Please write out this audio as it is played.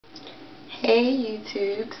Hey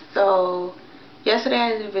YouTube, so yesterday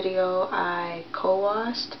I did a video. I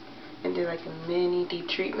co-washed and did like a mini deep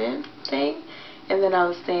treatment thing, and then I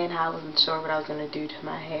was saying how I wasn't sure what I was going to do to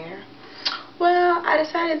my hair. Well, I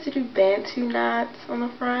decided to do Bantu knots on the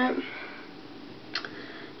front,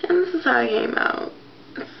 and this is how it came out.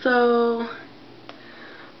 So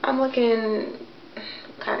I'm looking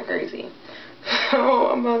kind of crazy. So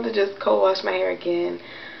I'm about to just co-wash my hair again,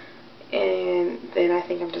 and then I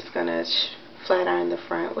think I'm just gonna flat iron the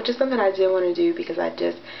front, which is something I did want to do because I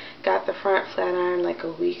just got the front flat iron like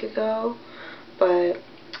a week ago. But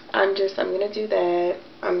I'm gonna do that.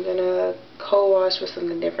 I'm gonna co-wash with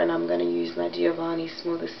something different. I'm gonna use my Giovanni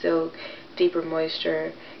Smooth as Silk Deeper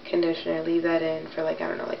Moisture Conditioner. Leave that in for like, I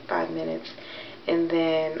don't know, like 5 minutes. And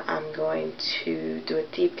then I'm going to do a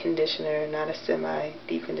deep conditioner, not a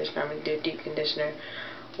semi-deep conditioner. I'm going to do a deep conditioner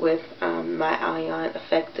with my Alliant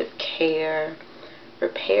Effective Care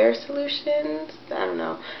Repair Solutions. I don't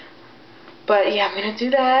know. But yeah, I'm going to do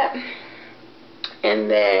that. And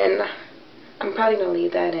then I'm probably going to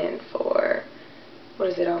leave that in for, what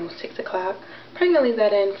is it, almost 6 o'clock? Probably going to leave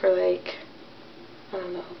that in for like, I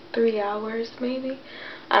don't know, 3 hours maybe.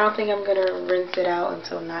 I don't think I'm going to rinse it out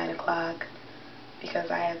until 9 o'clock.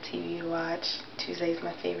 Because I have TV to watch. Tuesday's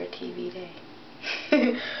my favorite TV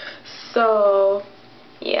day. So,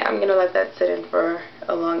 yeah, I'm going to let that sit in for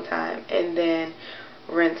a long time. And then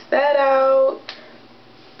rinse that out.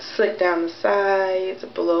 Slick down the sides.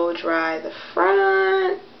 Blow dry the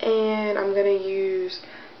front. And I'm going to use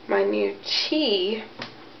my new Chi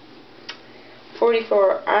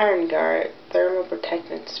 44 Iron Guard Thermal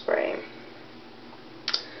Protectant Spray.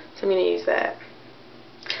 So I'm going to use that.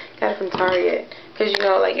 Got it from Target. Because, you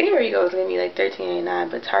know, like, anywhere you go, it's going to be like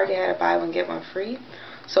 $13.89. But Target had a buy one, get one free.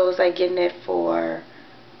 So it was like getting it for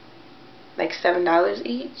like $7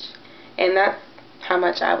 each. And that's how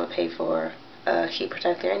much I would pay for a heat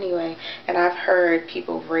protector anyway. And I've heard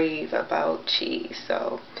people rave about Chi.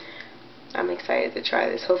 So I'm excited to try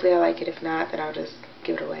this. Hopefully I like it. If not, then I'll just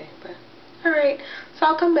give it away. But alright. So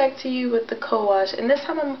I'll come back to you with the co-wash. And this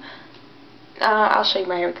time I'll show you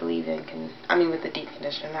my hair with the leave-in, with the deep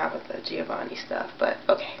conditioner, not with the Giovanni stuff. But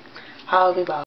okay, I'll be back.